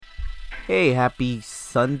Hey, happy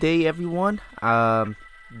Sunday, everyone.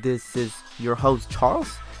 This is your host,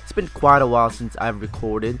 Charles. It's been quite a while since I've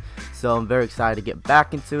recorded, so I'm very excited to get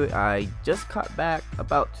back into it. I just got back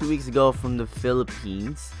about 2 weeks ago from the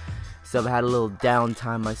Philippines, so I've had a little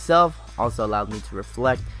downtime myself, also allowed me to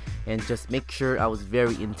reflect and just make sure I was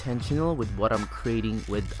very intentional with what I'm creating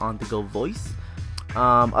with On The Go Voice.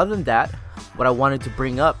 Other than that, what I wanted to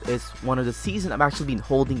bring up is one of the seasons I've actually been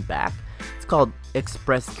holding back. It's called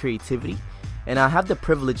Express Creativity, and I have the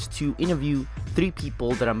privilege to interview 3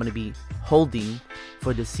 people that I'm going to be holding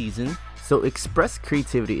for this season. So Express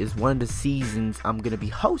Creativity is one of the seasons I'm going to be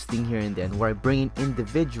hosting here and then, where I bring in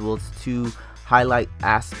individuals to highlight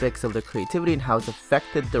aspects of their creativity and how it's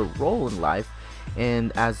affected their role in life.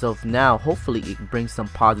 And as of now, hopefully it brings some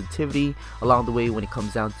positivity along the way when it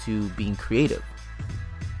comes down to being creative.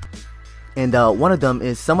 And one of them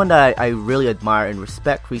is someone that I really admire and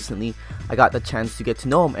respect. Recently, I got the chance to get to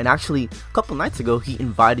know him, and actually, a couple nights ago, he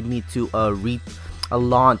invited me to a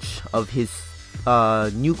launch of his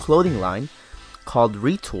new clothing line called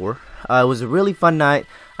Retour. It was a really fun night.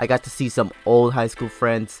 I got to see some old high school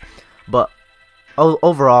friends, but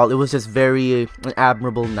overall, it was just an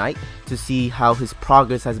admirable night to see how his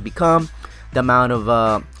progress has become, the amount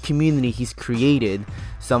of community he's created.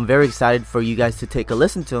 So I'm very excited for you guys to take a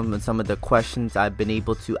listen to him and some of the questions I've been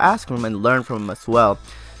able to ask him and learn from him as well.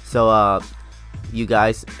 So you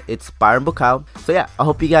guys, it's Byron Bucao. So yeah, I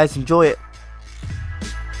hope you guys enjoy it.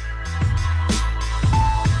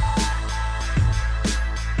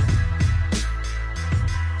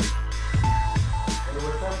 Hey,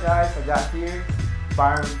 what's up, guys? I got here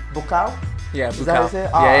Byron Bucao. Yeah, Is that how you say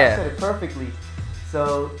it? Oh, yeah. I said it perfectly.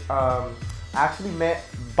 So I actually met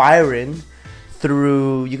Byron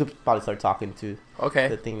through, you could probably start talking to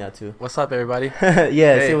the thing now too. What's up, everybody? Yeah,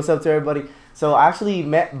 hey. Say what's up to everybody. So I actually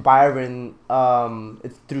met Byron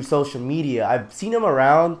it's through social media. I've seen him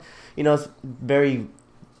around. It's very,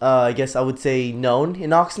 I guess I would say, known in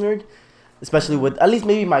Oxnard, especially with at least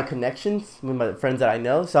maybe my connections with my friends that I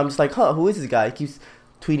know. So I'm just like, who is this guy? He keeps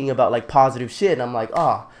tweeting about like positive shit, and I'm like,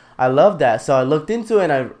 I love that. So I looked into it,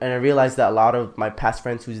 and I realized that a lot of my past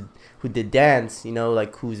friends who did dance,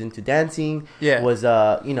 like who's into dancing, was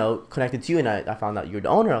connected to you, and I found out you're the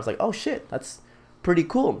owner. I was like, oh shit, that's pretty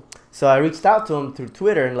cool. So I reached out to him through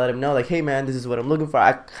Twitter and let him know, like, hey man, this is what I'm looking for.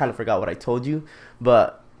 I kind of forgot what I told you,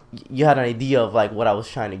 but you had an idea of like what I was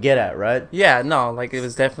trying to get at, right? Yeah, no, like it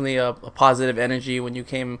was definitely a positive energy when you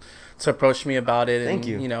came to approach me about it. Thank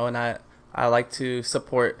you. And I like to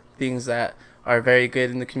support things that are very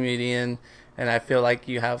good in the community, and I feel like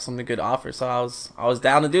you have something good to offer. So I was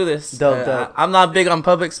down to do this. Dope. I'm not big on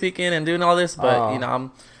public speaking and doing all this, but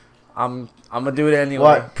I'm gonna do it anyway.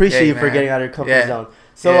 Well, appreciate you for getting out of your comfort zone.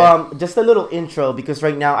 So just a little intro, because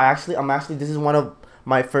right now I'm actually this is one of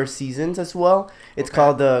my first seasons as well. It's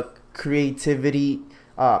called the Creativity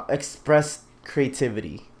Express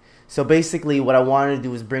Creativity. So basically, what I wanted to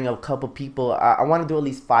do is bring up a couple people. I want to do at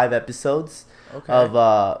least 5 episodes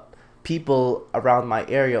of people around my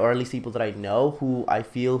area, or at least people that I know who I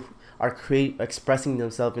feel are expressing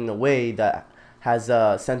themselves in a way that has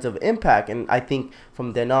a sense of impact. And I think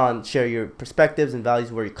from then on, share your perspectives and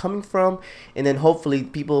values, where you're coming from, and then hopefully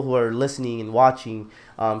people who are listening and watching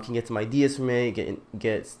can get some ideas from it,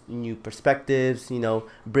 get new perspectives,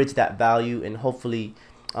 bridge that value, and hopefully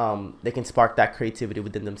they can spark that creativity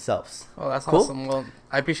within themselves. Oh, that's cool. Awesome. Well,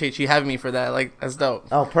 I appreciate you having me for that. Like, that's dope.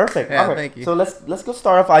 Oh, perfect. Yeah, thank you. So let's go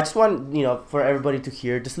start off. I just want for everybody to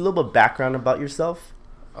hear just a little bit of background about yourself.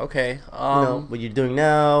 Okay. What you're doing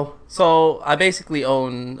now. So I basically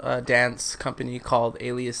own a dance company called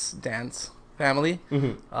Alias Dance Family.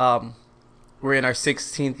 Mm-hmm. We're in our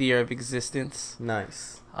 16th year of existence.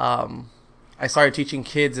 Nice. I started teaching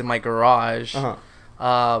kids in my garage.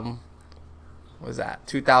 What was that?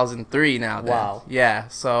 2003 now. Then. Wow. Yeah.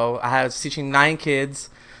 So I was teaching 9 kids,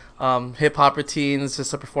 hip hop routines, just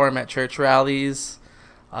to perform at church rallies,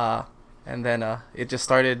 and then it just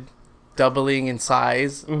started doubling in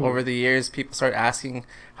size over the years. People started asking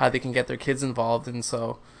how they can get their kids involved, and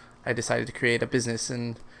so I decided to create a business,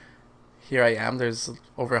 and here I am. There's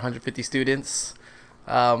over 150 students.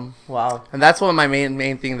 Wow. And that's one of my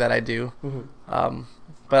main thing that I do.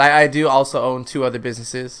 But I do also own 2 other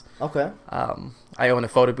businesses. Okay. I own a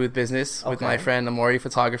photo booth business with my friend Amori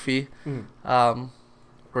Photography.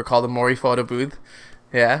 We're called Amori Photo Booth.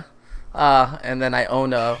 Yeah. And then I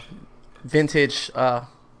own a vintage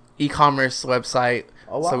e-commerce website.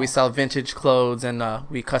 Oh, wow. So we sell vintage clothes, and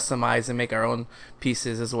we customize and make our own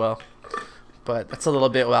pieces as well. But that's a little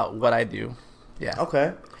bit about what I do. Yeah.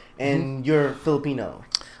 Okay. And you're Filipino.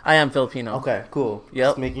 I am Filipino. Okay, cool. Yep.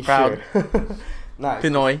 Just making proud. sure. Nice.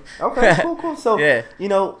 Pinoy. Okay, cool. So, Yeah.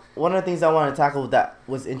 one of the things I want to tackle that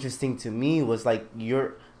was interesting to me was like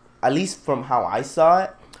at least from how I saw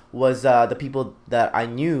it, was the people that I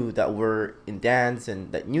knew that were in dance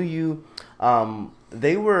and that knew you,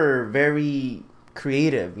 they were very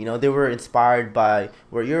creative. They were inspired by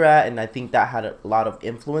where you're at, and I think that had a lot of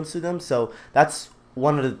influence to them. So that's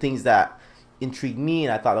one of the things that intrigued me,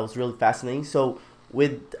 and I thought that was really fascinating. So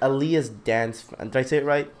with Alias dance, did I say it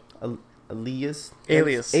right? Alias.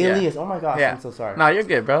 Alias. Alias. Yeah. Oh my gosh, Yeah. I'm so sorry. No, you're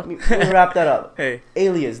good, bro. Let me wrap that up. Hey.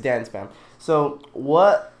 Alias dance fam. So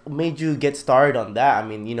what made you get started on that? I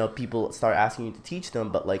mean, people start asking you to teach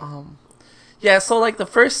them, but like, yeah. So like the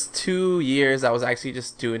first 2 years, I was actually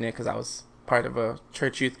just doing it because I was part of a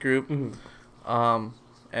church youth group,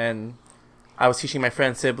 and I was teaching my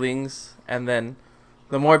friend's siblings, and then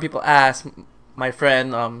the more people asked, my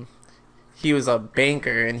friend, he was a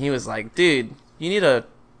banker, and he was like, dude, you need to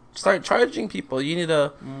start charging people. You need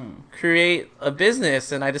to create a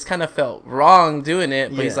business. And I just kind of felt wrong doing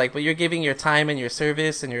it. But he's like, but you're giving your time and your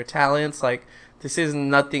service and your talents. Like, this is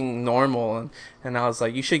nothing normal. And I was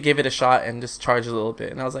like, you should give it a shot and just charge a little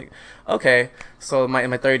bit. And I was like, okay. So in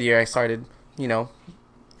my third year, I started,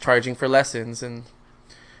 charging for lessons. And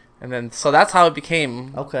then, so that's how it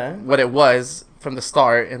became what it was from the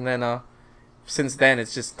start. And then, since then,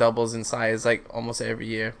 it's just doubles in size, like almost every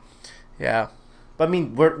year. Yeah. But I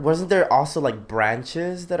mean, wasn't there also like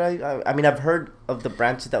branches that I mean, I've heard of the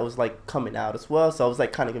branches that was like coming out as well. So I was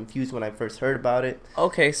like kind of confused when I first heard about it.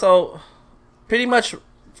 Okay, so pretty much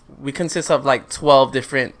we consist of like 12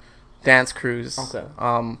 different dance crews. Okay.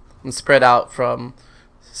 And spread out from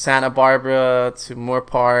Santa Barbara to Moore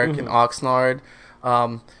Park and Oxnard.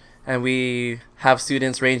 And we have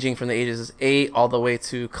students ranging from the ages of 8 all the way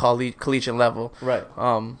to collegiate level. Right.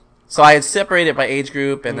 So I had separated by age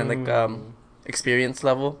group and then like experience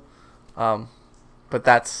level. But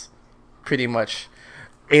that's pretty much,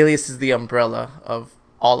 Alias is the umbrella of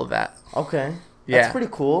all of that. Okay. Yeah. That's pretty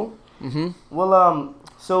cool. Mm-hmm. Well,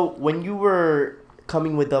 so when you were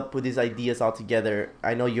coming up with these ideas all together,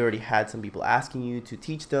 I know you already had some people asking you to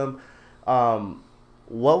teach them.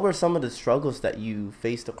 What were some of the struggles that you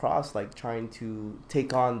faced across, like trying to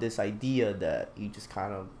take on this idea that you just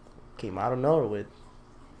kind of came out of nowhere with?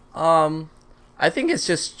 I think it's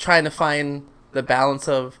just trying to find the balance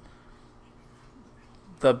of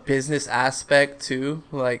the business aspect too,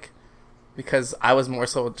 like, because I was more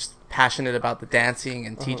so just passionate about the dancing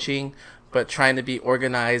and teaching, but trying to be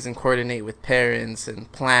organized and coordinate with parents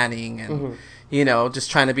and planning and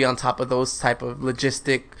just trying to be on top of those type of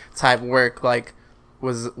logistic type work, like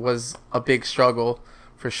was a big struggle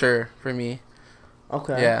for sure for me.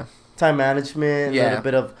 Okay. Yeah. Time management, a little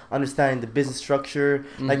bit of understanding the business structure.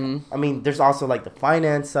 Like, I mean, there's also like the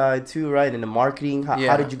finance side too, right? And the marketing.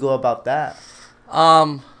 How did you go about that?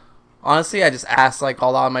 Honestly, I just asked like a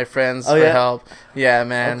lot of my friends for help. Yeah,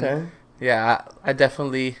 man. Okay. Yeah, I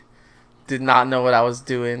definitely did not know what I was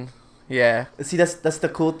doing. Yeah. See, that's the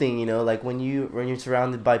cool thing, like when you're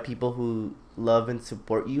surrounded by people who love and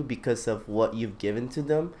support you because of what you've given to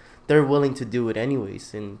them, they're willing to do it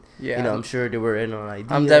anyways. And I'm sure they were in on an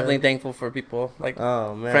idea. I'm definitely thankful for people like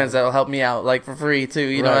friends that will help me out like for free too.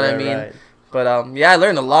 You know what I mean? Right. But I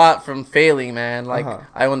learned a lot from failing, man. Like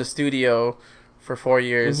I owned a studio for 4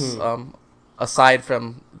 years. Aside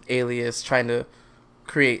from Alias, trying to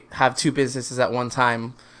have 2 businesses at one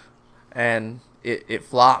time, and it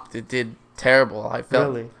flopped. It did terrible. I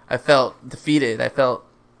felt defeated. I felt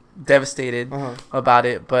devastated about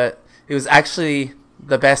it, but it was actually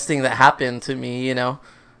the best thing that happened to me.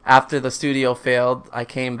 After the studio failed, I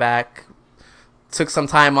came back, took some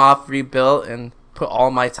time off, rebuilt, and put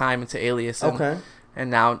all my time into Alias. And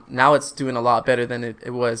now it's doing a lot better than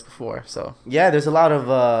it was before. So yeah, there's a lot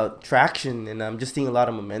of traction, and I'm just seeing a lot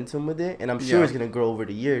of momentum with it, and I'm sure it's gonna grow over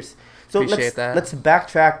the years. So let's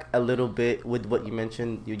backtrack a little bit with what you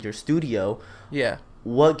mentioned, your studio. Yeah.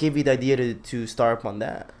 What gave you the idea to start up on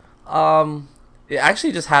that? It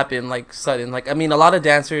actually just happened like sudden. Like, I mean, a lot of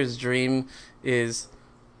dancers' dream is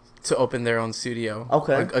to open their own studio.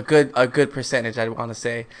 Okay. A good percentage, I want to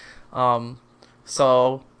say.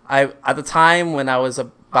 So at the time when I was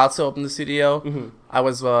about to open the studio, I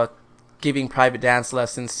was giving private dance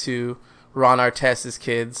lessons to Ron Artest's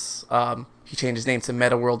kids. He changed his name to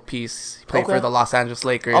Meta World Peace. He played for the Los Angeles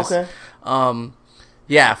Lakers. Okay.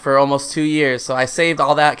 For almost 2 years. So I saved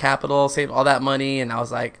all that capital, saved all that money, and I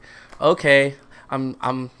was like, okay, I'm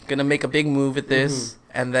gonna make a big move at this.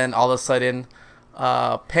 And then all of a sudden,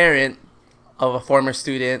 parent of a former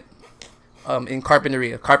student in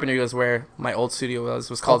Carpinteria. Carpinteria was where my old studio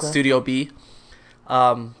was called Studio B.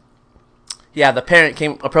 The parent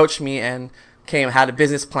approached me and had a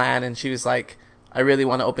business plan, and she was like, I really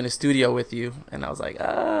want to open a studio with you. And I was like,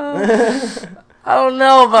 I don't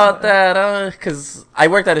know about that, because I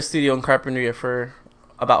worked at a studio in Carpinteria for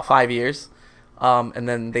about 5 years, and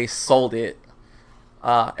then they sold it,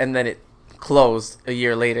 and then it closed a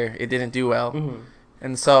year later. It didn't do well. Mm-hmm.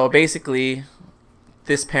 And so basically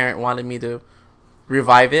this parent wanted me to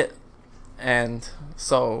revive it, and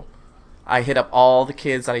so I hit up all the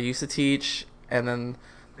kids that I used to teach, and then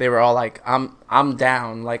they were all like, I'm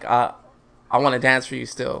down, like I want to dance for you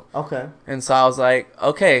still. Okay. And so I was like,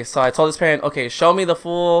 okay. So I told this parent, okay, show me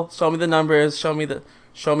the numbers, show me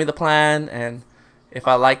the plan, and if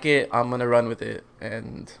I like it, I'm gonna run with it.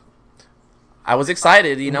 And I was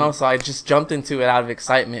excited, you know, so I just jumped into it out of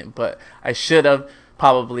excitement, but I should have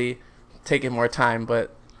probably taken more time.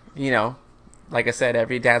 But, you know, like I said,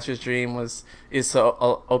 every dancer's dream is to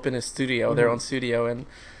open a studio, their own studio, and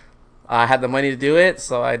I had the money to do it,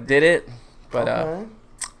 so I did it. But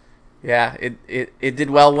yeah, it did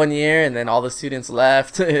well 1 year, and then all the students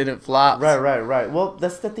left and it flopped. Right. Well,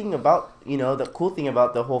 that's the thing about, you know, the cool thing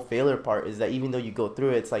about the whole failure part is that even though you go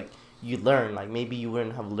through it, it's like you learn. Like maybe you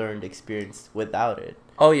wouldn't have learned experience without it.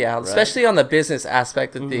 Oh yeah, right? Especially on the business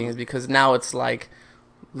aspect of things, because now it's like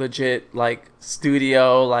legit like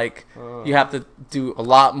studio, like you have to do a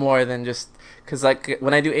lot more than just, because like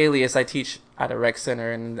when I do Alias, I teach at a rec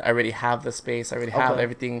center, and I already have the space, I already have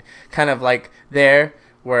everything kind of like there,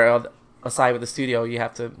 where aside with the studio you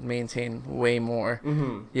have to maintain way more.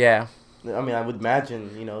 Yeah, I mean, I would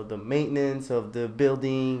imagine, you know, the maintenance of the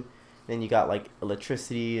building, then you got like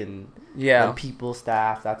electricity and people,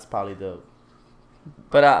 staff. That's probably the.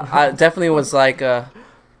 But I definitely was like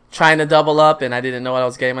trying to double up, and I didn't know what I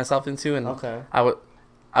was getting myself into, and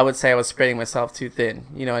I would say I was spreading myself too thin.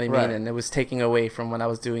 You know what I mean? And it was taking away from what I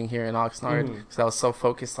was doing here in Oxnard, because I was so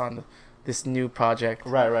focused on this new project.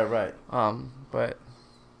 Right. But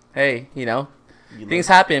hey, you know, things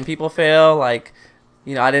happen. People fail. Like,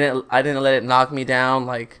 you know, I didn't let it knock me down.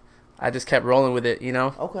 Like, I just kept rolling with it. You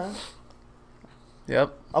know. Okay.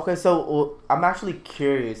 Yep. Okay, so I'm actually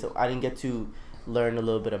curious. So I didn't get to learn a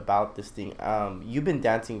little bit about this thing. You've been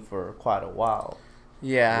dancing for quite a while.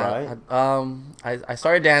 Yeah. Right. I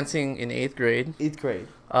started dancing in 8th grade. 8th grade.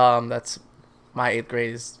 That's my 8th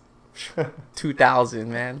grade is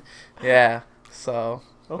 2000, man. Yeah. So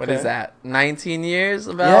what is that? 19 years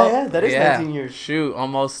about? Yeah. That is 19 years. Shoot,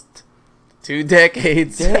 almost 2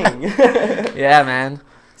 decades. Dang. Yeah, man.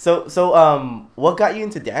 So what got you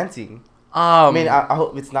into dancing? I mean, I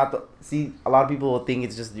hope it's not see, a lot of people will think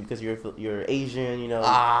it's just because you're Asian, you know,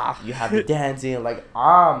 you have the dancing. Like,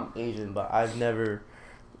 I'm Asian, but I've never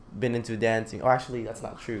been into dancing. Oh, actually, that's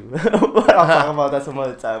not true. But I'll talk about that some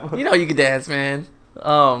other time. You know, you can dance, man.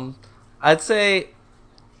 I'd say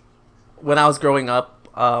when I was growing up,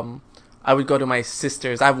 I would go to my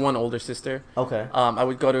sister's. I have one older sister. Okay. I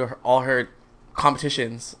would go to all her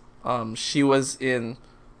competitions. She was in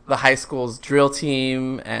the high school's drill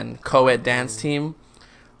team and co-ed dance team.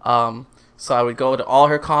 So I would go to all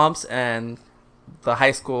her comps, and the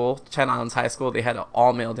high school, Channel Islands High School, they had an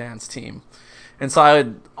all-male dance team. And so I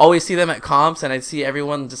would always see them at comps, and I'd see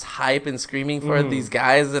everyone just hype and screaming for these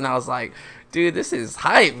guys, and I was like, dude, this is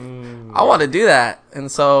hype. I want to do that.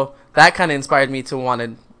 And so that kind of inspired me to want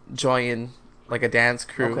to join like a dance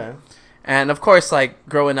crew. Okay. And of course, like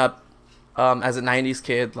growing up as a 90s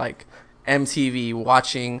kid, like MTV,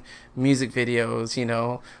 watching music videos, you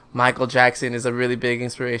know, Michael Jackson is a really big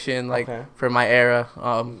inspiration, like for my era.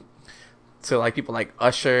 To like people like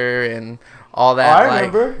Usher and all that. I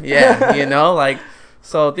remember. Yeah, you know, like,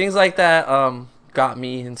 so things like that got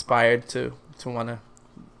me inspired to want to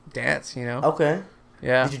dance, you know. Okay.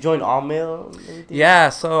 Yeah. Did you join all male? Yeah,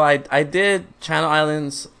 so I did Channel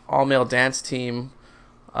Islands all male dance team.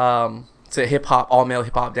 It's a all male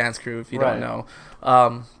hip hop dance crew, if you don't know.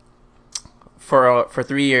 For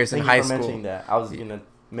 3 years in high school. Thank you for mentioning that. I was gonna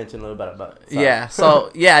mention a little bit about it. Yeah. So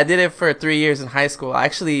yeah, I did it for 3 years in high school. I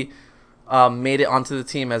actually made it onto the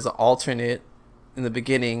team as an alternate in the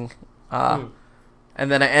beginning, and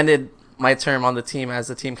then I ended my term on the team as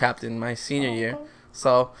the team captain my senior year.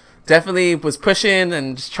 So definitely was pushing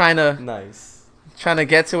and just trying to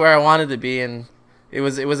get to where I wanted to be, and it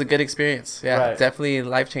was a good experience. Yeah, definitely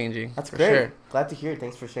life changing. That's great. Sure. Glad to hear it.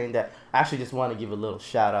 Thanks for sharing that. I actually just want to give a little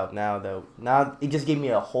shout out now, though. Now it just gave me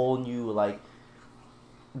a whole new like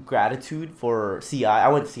gratitude for CI. I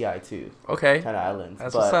went to CI too. Okay. Channel Islands.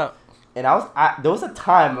 That's what's up. And there was a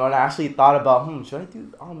time when I actually thought about, should I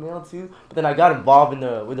do all male too? But then I got involved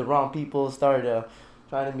with the wrong people, started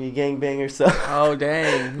trying to be a gangbanger. So. Oh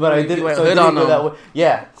dang! But I didn't. So it didn't go that way.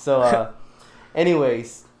 Yeah. So,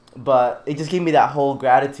 anyways, But it just gave me that whole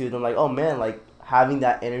gratitude. I'm like, oh man, like having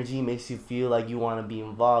that energy makes you feel like you want to be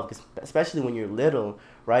involved, 'cause especially when you're little,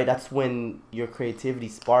 right? That's when your creativity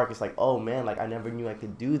spark. It's like, oh man, like I never knew I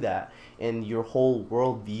could do that, and your whole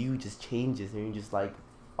worldview just changes, and you're just like,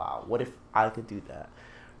 wow, what if I could do that,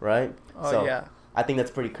 right? Oh So yeah. I think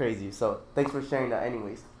that's pretty crazy. So thanks for sharing that,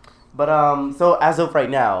 anyways. But so as of right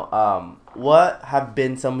now, what have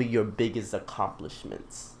been some of your biggest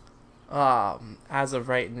accomplishments? As of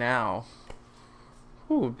right now,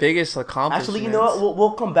 biggest accomplishment. Actually, you know what?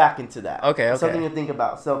 We'll come back into that. Okay. Something to think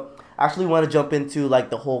about. So, I actually want to jump into like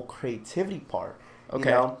the whole creativity part. Okay.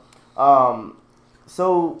 You know?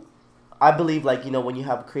 So I believe like when you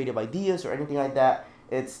have creative ideas or anything like that,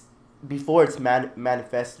 it's before it's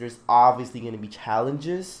manifest. There's obviously going to be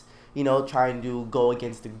challenges. Trying to go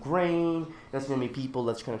against the grain. There's going to be people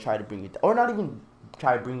that's going to try to bring you down, or not even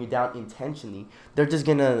try to bring you down intentionally. They're just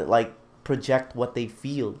going to like project what they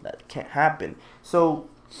feel that can't happen. So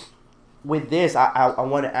with this, I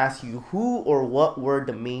want to ask you, who or what were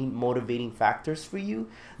the main motivating factors for you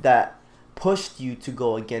that pushed you to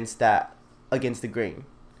go against the grain?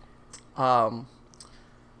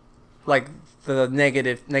 Like the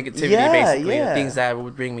negativity, basically, the things that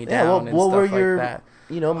would bring me down and stuff like that.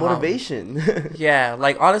 Motivation. Yeah,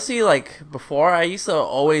 like honestly, like before, I used to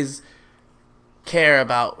always care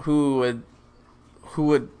about who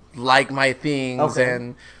would like my things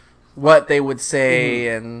and what they would say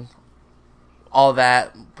and all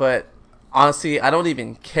that. But honestly, I don't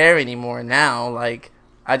even care anymore now. Like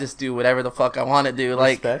I just do whatever the fuck I want to do.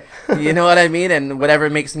 Like you know what I mean? And whatever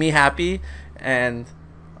makes me happy. And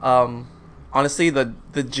honestly,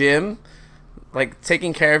 the gym, like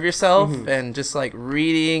taking care of yourself and just like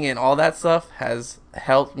reading and all that stuff has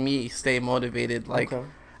helped me stay motivated. Like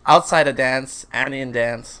outside of dance and in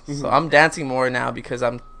dance. So I'm dancing more now because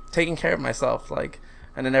I'm taking care of myself. Like,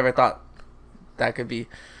 and I never thought that could be,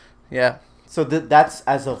 yeah. So that's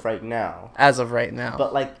as of right now. As of right now.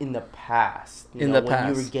 But like in the past, when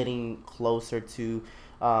you were getting closer to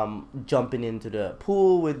jumping into the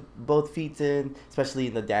pool with both feet in, especially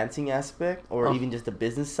in the dancing aspect, or even just the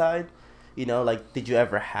business side, like did you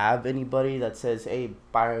ever have anybody that says, "Hey,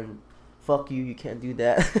 Byron, fuck you, you can't do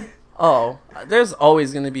that"? Oh, there's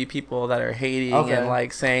always going to be people that are hating and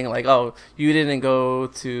like saying like, "Oh, you didn't go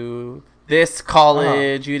to this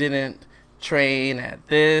college, you didn't train at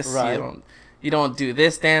this, you don't do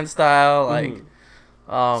this dance style." Like,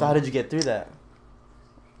 so how did you get through that?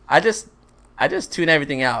 I just tune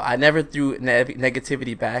everything out. I never threw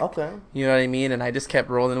negativity back. Okay. You know what I mean? And I just kept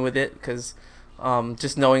rolling with it because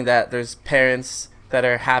just knowing that there's parents that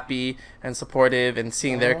are happy and supportive and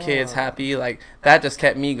seeing their kids happy, like that just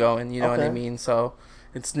kept me going, you know what I mean? So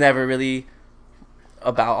it's never really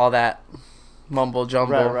about all that mumble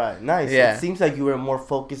jumble. Right. Nice. Yeah. It seems like you were more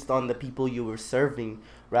focused on the people you were serving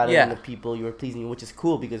rather than the people you were pleasing, which is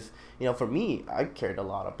cool because, for me, I cared a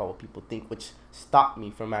lot about what people think, which stopped me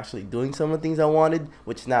from actually doing some of the things I wanted,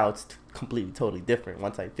 which now it's completely, totally different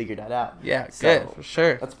once I figured that out. Yeah, so good, for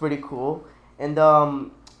sure. That's pretty cool. And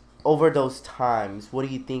over those times, what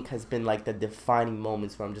do you think has been like the defining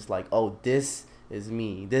moments where I'm just like, oh, this is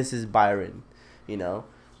me, this is Byron,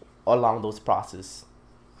 along those process?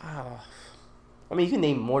 I mean, you can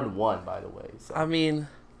name more than one, by the way. So. I mean,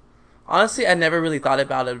 honestly, I never really thought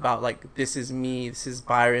about it like, this is me, this is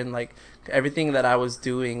Byron. Like, everything that I was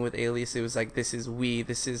doing with Alias, it was like, this is we,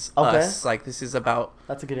 this is us. Like, this is about...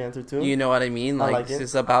 That's a good answer, too. You know what I mean? Like this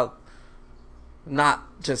is about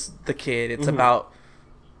not just the kid. It's about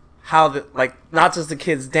how not just the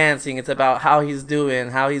kid's dancing. It's about how he's doing,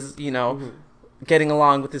 how he's, getting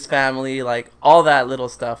along with his family, like, all that little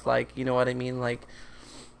stuff. Like, you know what I mean? Like,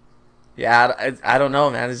 yeah, I don't know,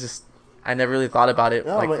 man. It's just... I never really thought about it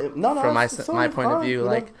from my point of view.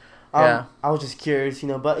 Like, yeah. I was just curious,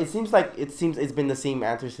 but it seems like it's been the same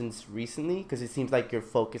answer since recently, because it seems like your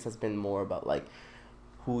focus has been more about like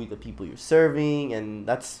who the people you're serving, and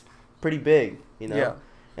that's pretty big, Yeah.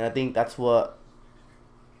 And I think that's what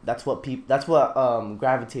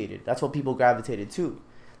gravitated. That's what people gravitated to,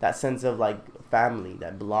 that sense of like family,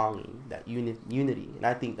 that belonging, that unity. And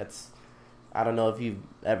I think I don't know if you've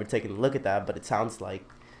ever taken a look at that, but it sounds like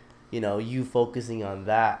you focusing on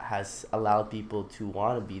that has allowed people to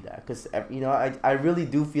want to be that. Because, I really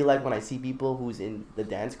do feel like when I see people who's in the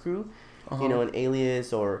dance crew, in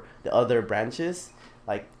Alias or the other branches,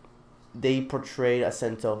 like, they portray a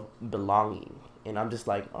sense of belonging. And I'm just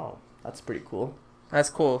like, oh, that's pretty cool. That's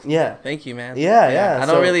cool. Yeah. Thank you, man. Yeah. I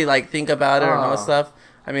don't really, like, think about it or know stuff.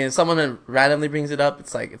 I mean, if someone randomly brings it up,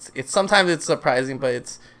 it's like, it's sometimes it's surprising,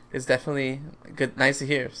 but is definitely good, nice to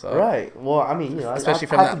hear. So Right. Well, I mean, especially I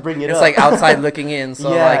from have that, to bring it it's up. like outside looking in.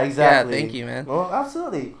 So Yeah, like, exactly. yeah, thank you, man. Well,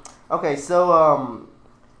 absolutely. Okay, so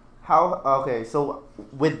so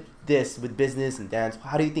with business and dance,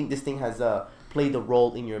 how do you think this thing has played a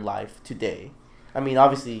role in your life today? I mean,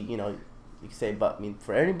 obviously, you can say, but I mean,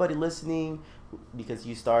 for anybody listening, because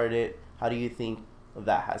you started it, how do you think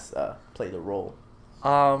that has played a role?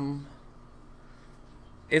 Um,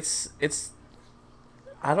 it's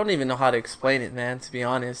I don't even know how to explain it, man. To be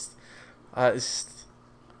honest, it's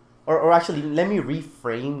Or actually, let me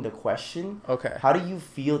reframe the question. okay. How do you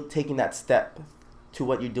feel taking that step to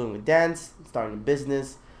what you're doing with dance, starting a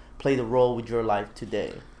business, play the role with your life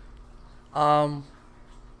today? Um,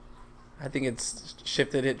 I think it's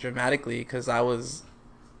shifted it dramatically because I was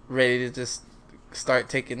ready to just start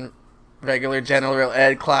taking regular general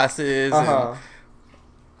ed classes, Uh and huh.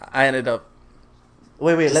 I ended up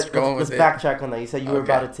Wait. just going Let's with it. backtrack on that. You said you were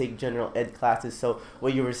Okay. about to take general ed classes. So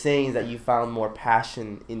what you were saying is that you found more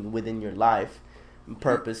passion within your life,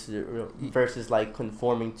 purpose versus like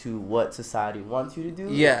conforming to what society wants you to do.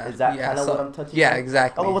 Yeah, Is that yeah. kind of what So I'm touching yeah, on?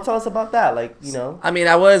 exactly. Oh, well, tell us about that. Like, you know. I mean,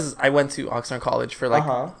 I went to Oxnard College for Uh like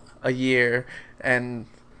huh. a year, and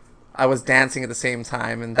I was dancing at the same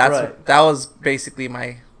time, and Right. that was basically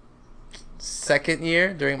my second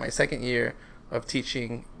year. During my second year of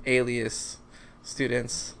teaching Alias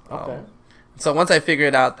students, Okay. so once I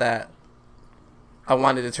figured out that I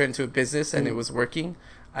wanted to turn into a business and it Mhm. was working,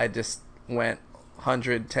 I just went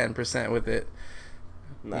 110% with it,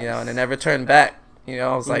 Nice. and I never turned back.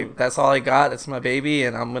 I was Mhm. like, that's all I got. That's my baby,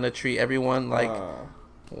 and I'm gonna treat everyone like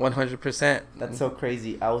 100%. That's so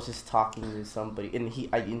crazy. I was just talking to somebody, and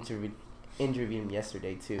I interviewed him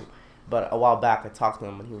yesterday too. But a while back, I talked to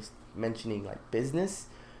him, and he was mentioning like business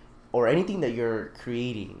or anything that you're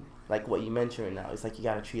creating, like what you mentioned right now. It's like you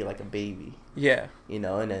gotta treat it like a baby, Yeah.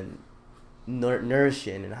 and then nourish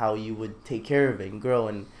it, and how you would take care of it and grow.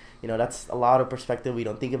 And that's a lot of perspective we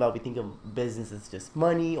don't think about. We think of business as just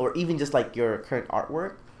money, or even just like your current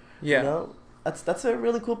artwork. Yeah. That's a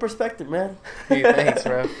really cool perspective, man. Hey, thanks,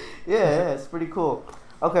 bro. Yeah, it's pretty cool.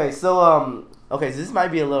 Okay, so this might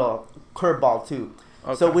be a little curveball too.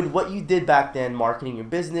 Okay. So with what you did back then, marketing your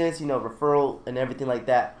business, referral and everything like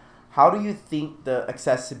that, how do you think the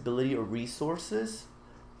accessibility or resources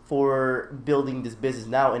for building this business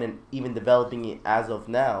now and then even developing it as of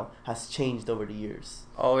now has changed over the years?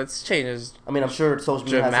 Oh, it's changed. I mean, I'm sure social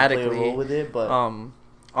media has to play a Dramatically. role with it, but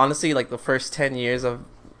Honestly, like the first 10 years of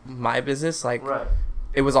my business, like right.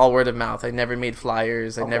 it was all word of mouth. I never made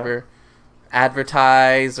flyers. I Okay. never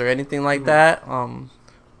advertised or anything like Mhm. that.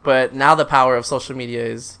 But now the power of social media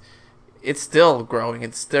it's still growing.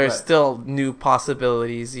 There's Right. still new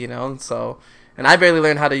possibilities, and I barely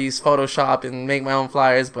learned how to use Photoshop and make my own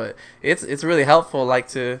flyers, but it's really helpful, like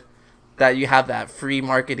that you have that free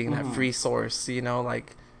marketing, that Mhm. free source,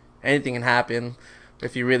 like anything can happen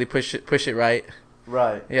if you really push it right.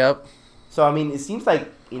 Right. Yep. So I mean, it seems like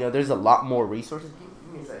there's a lot more resources.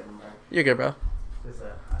 Give me a second, man. You're good, bro. I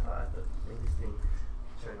thought I had to make this thing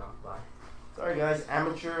turn off by. Sorry, guys,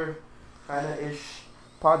 amateur kind of ish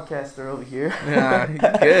podcaster over here. Yeah,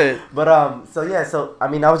 good. But so I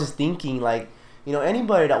mean, I was just thinking like,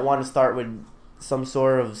 anybody that want to start with some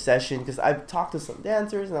sort of session, because I've talked to some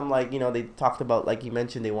dancers and I'm like, they talked about, like you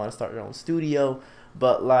mentioned, they want to start their own studio,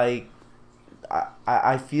 but like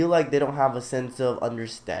I feel like they don't have a sense of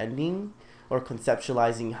understanding or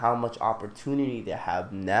conceptualizing how much opportunity they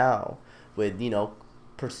have now with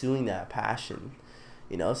pursuing that passion.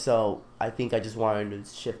 So I think I just wanted to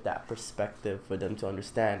shift that perspective for them to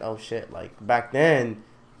understand, oh shit, like back then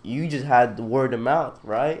you just had the word of mouth,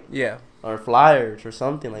 right? Yeah. Or flyers or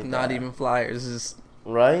something like that. Not even flyers,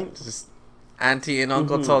 right? just auntie and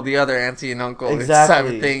uncle Mhm. told the other auntie and uncle. Exactly. It's type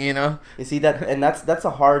of thing, You see that, and that's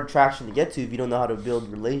a hard traction to get to if you don't know how to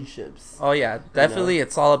build relationships. Oh yeah, definitely.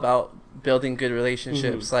 It's all about building good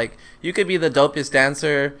relationships. Mhm. Like you could be the dopest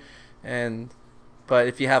dancer, but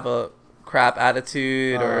if you have a crap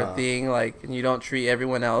attitude or a thing, like, and you don't treat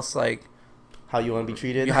everyone else like How you want to be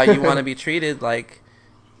treated. how you want to be treated, like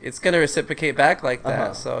it's gonna reciprocate back like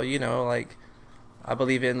that. Uh-huh. So like I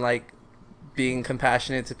believe in like being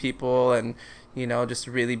compassionate to people, and just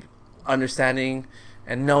really understanding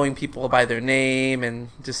and knowing people by their name, and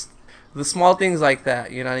just the small things like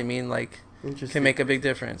that, you know what I mean, like can make a big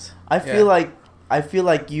difference. I feel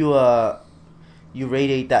like you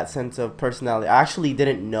radiate that sense of personality. I actually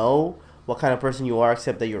didn't know what kind of person you are,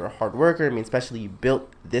 except that you're a hard worker. I mean, especially you built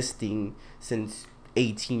this thing since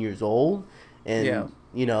 18 years old, and Yeah.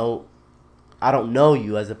 I don't know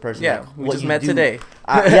you as a person. Yeah, like, we what just you met do. today.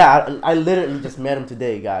 I literally just met him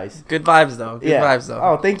today, guys. Good vibes though. Good vibes though.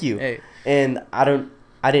 Oh, thank you. Hey. And I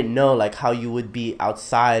didn't know like how you would be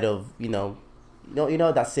outside of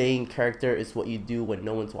that saying, character is what you do when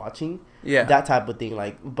no one's watching. Yeah. That type of thing.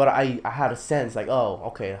 Like, but I had a sense like, oh,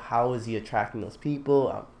 okay, how is he attracting those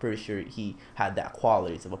people? I'm pretty sure he had that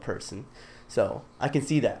qualities of a person. So I can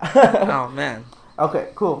see that. Oh man.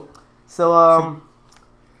 Okay, cool. So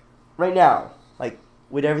right now, like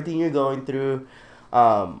with everything you're going through,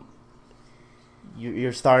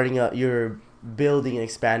 you're starting up, you're building and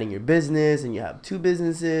expanding your business, and you have 2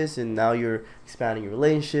 businesses, and now you're expanding your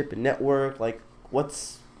relationship and network. Like,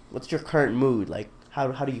 what's your current mood? Like, how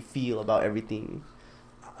do you feel about everything?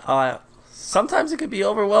 Sometimes it could be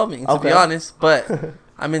overwhelming, to be honest, but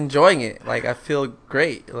I'm enjoying it. Like, I feel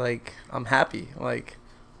great. Like, I'm happy. Like,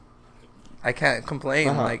 I can't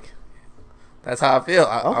complain. Like, that's how I feel.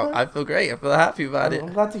 I feel great. I feel happy about it.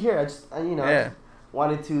 I'm glad to hear. I just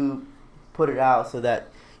wanted to put it out so that,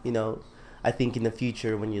 I think in the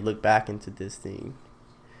future when you look back into this thing,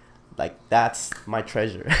 like, that's my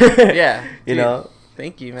treasure. Yeah. You know?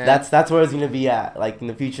 Thank you, man. That's where it's gonna be at. Like in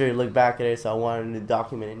the future, look back at it. So I wanted to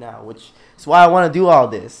document it now, which is why I want to do all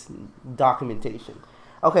this documentation.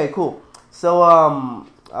 Okay, cool. So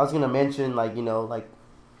I was gonna mention like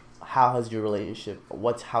how has your relationship?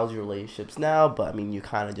 How's your relationships now? But I mean, you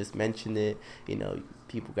kind of just mentioned it.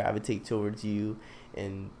 People gravitate towards you,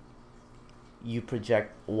 and you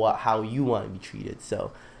project how you want to be treated.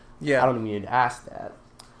 So yeah, I don't even need to ask that.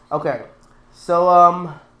 Okay,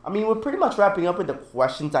 so I mean, we're pretty much wrapping up with the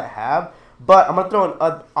questions I have, but I'm gonna throw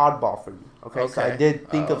an oddball for you. Okay. So I did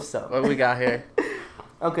think of some. What we got here?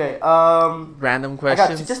 Okay. Random questions.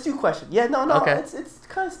 I got just 2 questions. Yeah, no. Okay. It's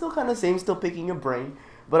kind of same. Still picking your brain,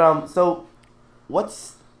 but so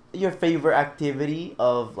what's your favorite activity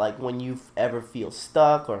of like when you ever feel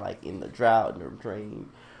stuck or like in the drought or drain?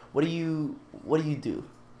 What do you do?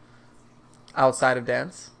 Outside of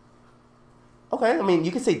dance? Okay, I mean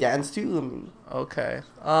you can say dance too. I mean. Okay.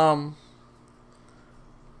 I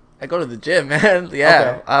go to the gym, man.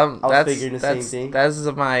 Yeah. Okay. I was figuring the same thing. That's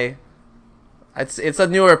my. It's a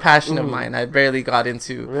newer passion of mine. I barely got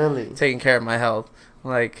into taking care of my health,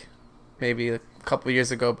 like maybe a couple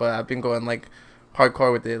years ago, but I've been going like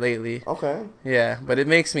hardcore with it lately. Okay. Yeah, but it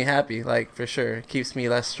makes me happy, like for sure. It keeps me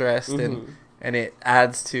less stressed and it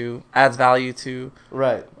adds value to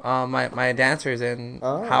my dancers and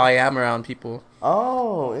how I am around people.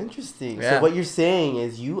 Oh, interesting. Yeah. So what you're saying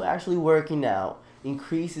is you actually working out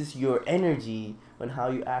increases your energy on how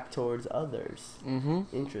you act towards others. Mm-hmm.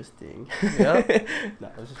 Interesting. Yeah.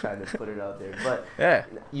 No, I was just trying to put it out there, but yeah,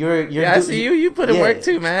 you're I see you put in work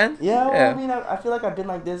too, man. Yeah, well, I mean, I feel like I've been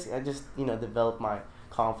like this. I just developed my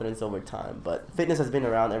confidence over time, but fitness has been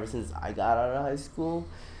around ever since I got out of high school.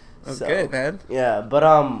 Oh, so, good, man. Yeah, but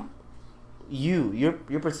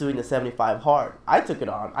you're pursuing the 75 hard. I took it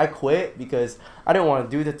on. I quit because I didn't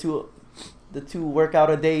want to do the two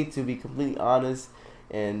workout a day, to be completely honest,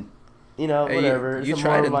 and hey, whatever. You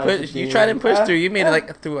tried and push. You tried and pushed through. You made it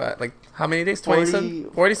like through like how many days? 40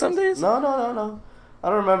 some days? No. I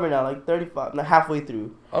don't remember now. Like 35, not halfway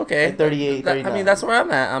through. Okay. Like 38, 39. I mean, that's where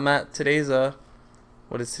I'm at. I'm at today's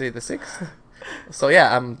what is today, the 6th? So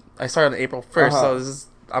yeah, I started on April 1st. So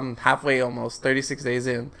I'm halfway, almost 36 days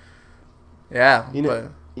in. Yeah,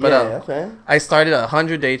 okay. I started a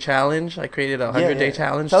 100-day challenge. I created a 100-day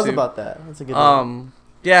challenge. Tell us about that. That's a good one.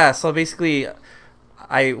 Yeah. So basically,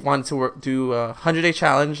 I wanted to do a 100-day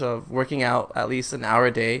challenge of working out at least an hour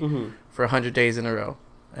a day for 100 days in a row.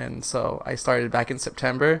 And so I started back in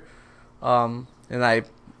September, and I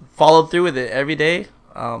followed through with it every day.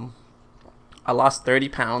 I lost 30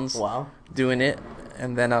 pounds doing it,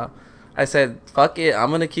 and then I said, fuck it, I'm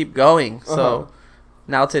going to keep going. So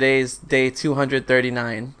now today's day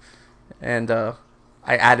 239, and I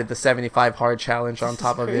added the 75 hard challenge on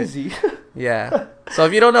top of it. Yeah. So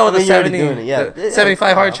if you don't know what the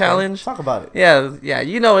 75 hard challenge, talk about it. Yeah,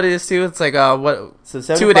 you know what it is too. It's like so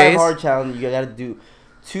 75 2 days. Hard challenge. You got to do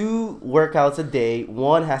 2 workouts a day.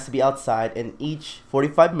 One has to be outside, and each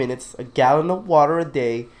 45 minutes, a gallon of water a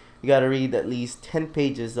day. You got to read at least 10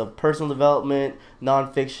 pages of personal development,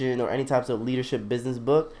 nonfiction, or any types of leadership business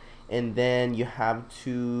book. And then you have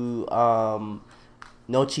to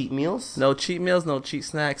no cheat meals. No cheat meals, no cheat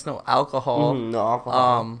snacks, no alcohol. No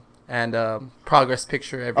alcohol. And progress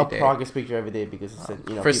picture every day. A progress picture every day because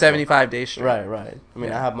it's for 75 days straight. Right. I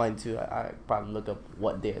mean, I have mine too. I probably look up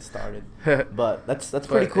what day it started, but that's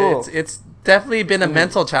pretty cool. It's definitely been a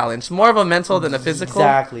mental challenge, more of a mental than a physical.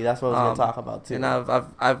 Exactly, that's what I was gonna talk about too. And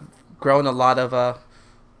I've grown a lot of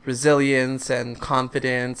resilience and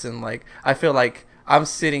confidence, and like I feel like I'm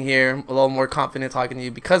sitting here a little more confident talking to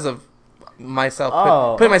you because of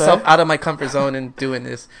myself putting myself out of my comfort zone and doing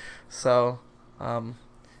this. So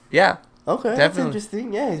yeah, okay, definitely. That's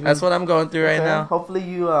interesting. Yeah, that's what I'm going through right now. Hopefully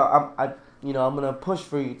you I'm gonna push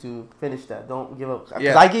for you to finish that. Don't give up.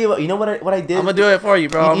 Yeah, I gave up. You know what I did? I'm gonna do it for you,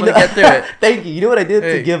 bro. I'm gonna get through it. Thank you. You know what I did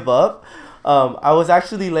to give up? I was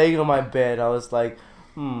actually laying on my bed. I was like,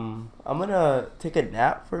 I'm gonna take a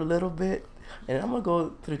nap for a little bit, and I'm gonna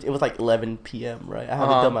go through. It was like 11 p.m. Right? I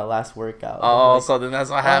haven't done my last workout. Oh, like, so then that's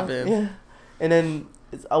what happened. Yeah. And then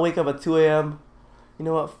I wake up at 2 a.m. You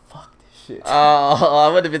know what? Fuck this shit. Oh,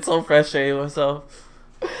 I would have been so frustrated with myself.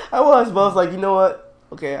 I was, but I was like, you know what?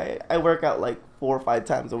 Okay, I work out like 4 or 5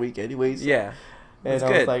 times a week anyways. Yeah. And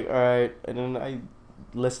I was like, all right. And then I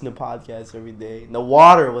listen to podcasts every day. And the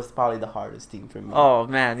water was probably the hardest thing for me. Oh,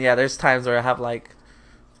 man. Yeah, there's times where I have like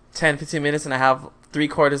 10, 15 minutes and I have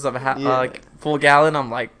 3/4 of a like full gallon.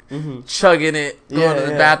 I'm like chugging it, going to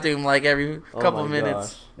the bathroom like every couple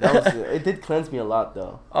minutes. That was it did cleanse me a lot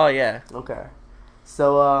though. Oh, yeah. Okay.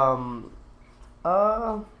 So,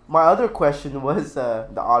 my other question was the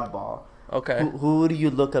oddball. Okay. Who do you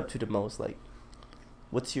look up to the most? Like,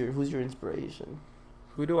 who's your inspiration?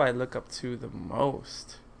 Who do I look up to the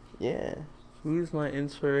most? Yeah. Who's my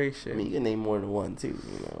inspiration? I mean, you can name more than one too,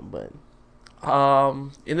 but.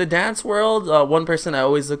 In the dance world, one person I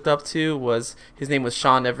always looked up to his name was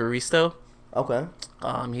Sean Evaristo. Okay.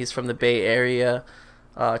 He's from the Bay Area,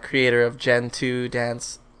 creator of Gen 2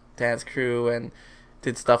 dance crew, and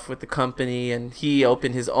did stuff with the company, and he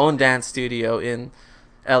opened his own dance studio in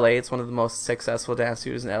LA. It's one of the most successful dance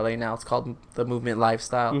studios in LA now. It's called The Movement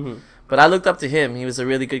Lifestyle. But I looked up to him. He was a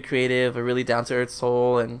really good creative, a really down-to-earth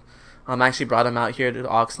soul, and I actually brought him out here to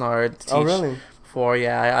Oxnard to teach. Oh, really?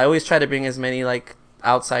 I always try to bring as many like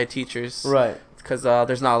outside teachers, right? Because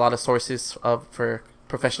there's not a lot of sources for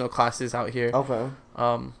professional classes out here. Okay.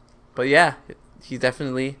 But yeah, he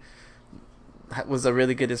definitely was a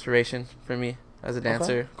really good inspiration for me as a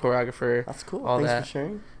dancer, choreographer. That's cool. All Thanks that. for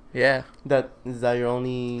sharing. Yeah. Is that your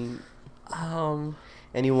only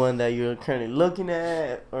anyone that you're currently looking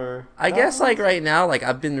at, or? I guess like right now, like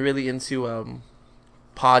I've been really into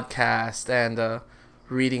podcast and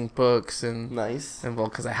reading books and nice. And well,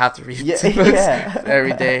 because I have to read books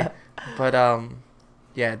every day. But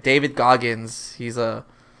yeah, David Goggins. He's I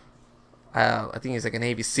think he's like a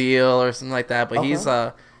Navy SEAL or something like that. But he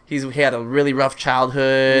had a really rough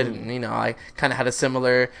childhood, and I kind of had a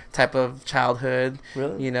similar type of childhood.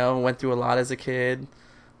 Really? Went through a lot as a kid,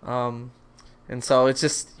 and so it's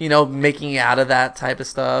just making it out of that type of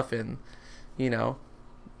stuff, and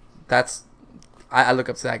that's I look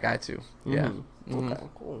up to that guy too. Yeah. Okay,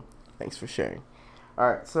 cool. Thanks for sharing. All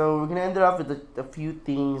right, so we're gonna end it off with a few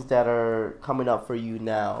things that are coming up for you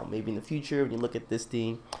now, maybe in the future when you look at this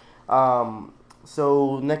thing.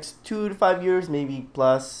 So next 2 to 5 years, maybe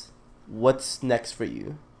plus, what's next for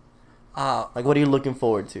you? Like, what are you looking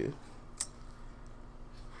forward to?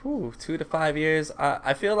 2 to 5 years.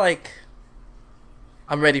 I feel like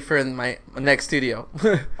I'm ready for my next studio.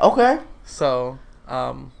 Okay. So,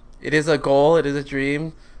 it is a goal. It is a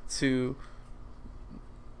dream to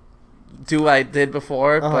do what I did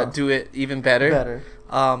before, but do it even better.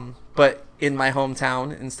 But in my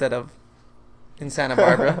hometown instead of in Santa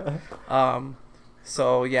Barbara.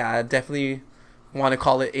 So yeah, I definitely want to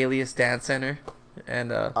call it Alias Dance Center,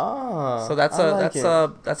 and so that's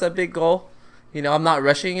a big goal. I'm not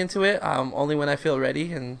rushing into it. Only when I feel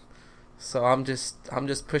ready, and so I'm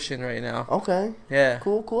just pushing right now. Okay. Yeah.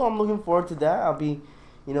 Cool. I'm looking forward to that. I'll be,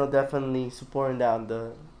 definitely supporting that on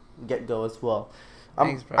the get-go as well.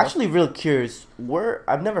 Thanks, bro. Actually real curious.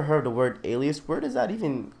 I've never heard the word alias. Where does that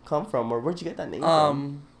even come from, or where'd you get that name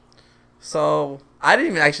from? So I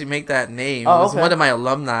didn't even actually make that name. It was one of my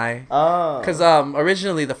alumni. Oh. Because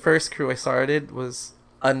originally the first crew I started was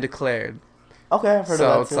Undeclared. Okay, I've heard of that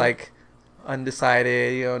too. So it's like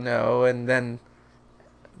undecided, no. And then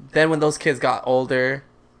when those kids got older,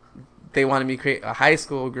 they wanted me to create a high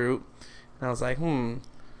school group, and I was like,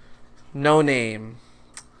 no name.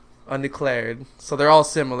 Undeclared. So they're all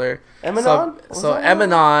similar. Emanon? So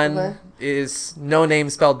Emanon is no name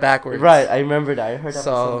spelled backwards. Right, I remember that. I heard that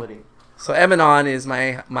from somebody. So Emanon is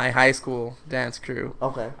my high school dance crew.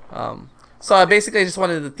 Okay. So I basically just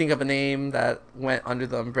wanted to think of a name that went under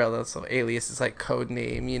the umbrella. So Alias is like code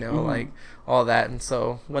name, like all that. And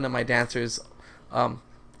so one of my dancers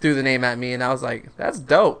threw the name at me, and I was like, that's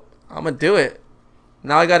dope. I'm going to do it.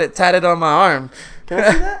 Now I got it tatted on my arm. Can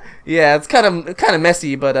I see that? Yeah, it's kind of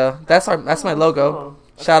messy, but that's my logo. Cool.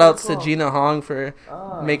 Shout out to Gina Hong for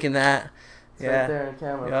making that. It's right there in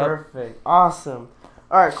camera. Yep. Perfect. Awesome.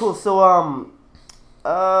 All right, cool. So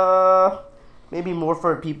maybe more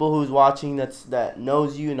for people who's watching that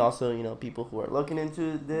knows you, and also people who are looking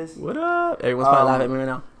into this. What up? Everyone's probably laughing at me right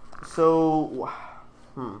now. So,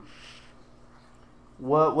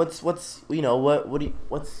 what's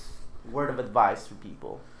word of advice for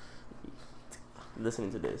people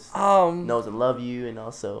listening to this? Knows and love you, and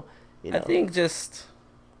also I think just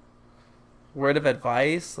word of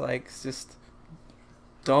advice, like, just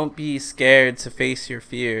don't be scared to face your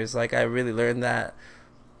fears. Like, I really learned that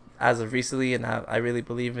as of recently, and I really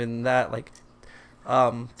believe in that. Like,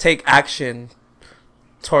 take action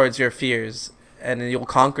towards your fears, and then you'll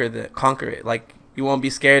conquer it. Like, you won't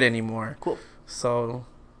be scared anymore. Cool. So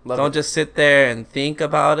Don't just sit there and think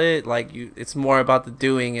about it. Like, it's more about the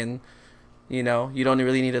doing, and you don't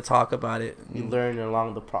really need to talk about it. You learn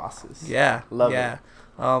along the process. Yeah. Love it.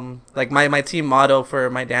 Like my team motto for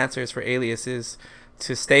my dancers for Alias is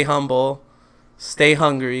to stay humble, stay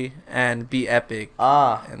hungry, and be epic.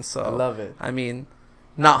 And so I love it. I mean,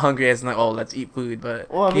 not hungry as in like, oh, let's eat food,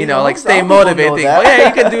 but like stay motivating. But yeah,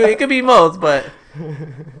 you can do it. It could be both, but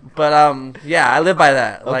yeah, I live by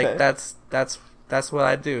that. Okay. Like, that's what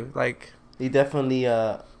I do. Like, you definitely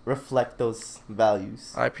reflect those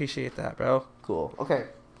values. I appreciate that, bro. Cool. Okay,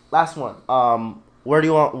 last one.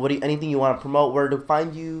 Anything you want to promote? Where to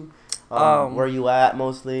find you? Where you at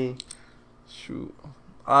mostly? Shoot.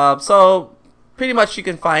 So pretty much you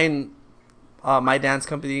can find my dance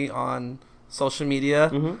company on social media.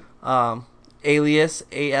 Mm-hmm. Alias,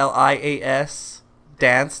 ALIAS,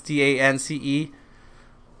 dance, DANCE,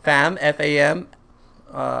 fam, FAM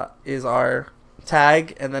is our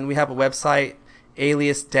tag, and then we have a website,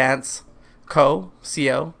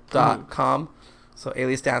 aliasdanceco.com. So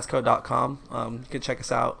aliasdanceco.com. You can check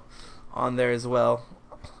us out on there as well.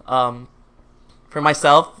 For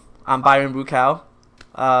myself, I'm Byron Bucao.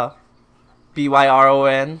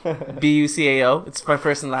 BYRON BUCAO. It's my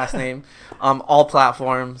first and last name. All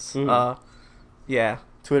platforms. Mm-hmm. Yeah.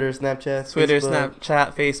 Twitter,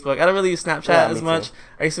 Snapchat, Facebook. I don't really use Snapchat as much. Too.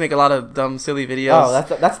 I used to make a lot of dumb, silly videos. Oh,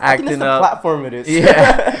 that's I think that's the up. platform it is.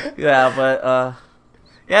 Yeah, yeah, but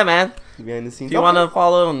yeah, man. Behind the scenes. If you want to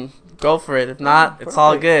follow, and go for it. If not, it's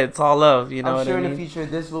all good. It's all love. You know I'm sure what I mean? in the future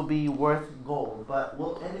this will be worth gold, but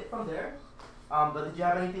we'll end it from there. But did you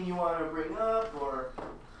have anything you want to bring up, or?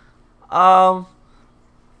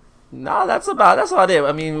 No, that's about it.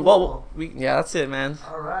 I mean, Cool. that's it, man.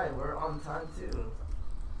 All right, we're on time too.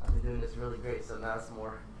 I've been doing this really great, so now it's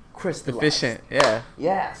more crystallized. Efficient, yeah.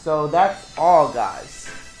 Yeah, so that's all, guys.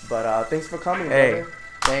 But thanks for coming, Hey, brother.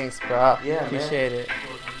 thanks, bro. Yeah, appreciate it.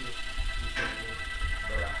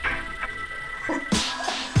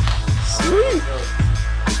 Sweet.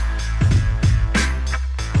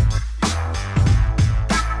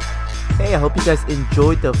 Hey, I hope you guys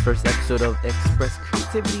enjoyed the first episode of Express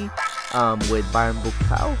Creativity with Byron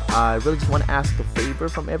Bucao. I really just want to ask a favor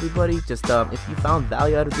from everybody. Just if you found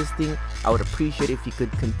value out of this thing, I would appreciate it if you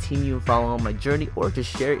could continue following my journey, or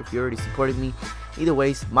just share it if you already supported me. Either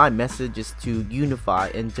ways, my message is to unify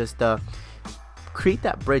and just create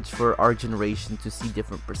that bridge for our generation to see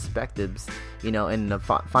different perspectives, and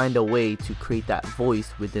find a way to create that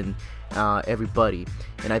voice within everybody.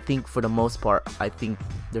 And I think for the most part, I think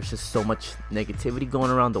there's just so much negativity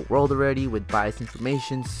going around the world already, with biased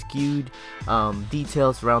information, skewed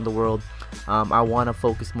details around the world. I want to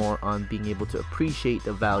focus more on being able to appreciate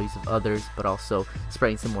the values of others, but also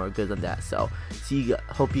spreading some more good on that. So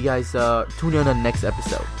hope you guys tune in on the next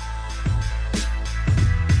episode.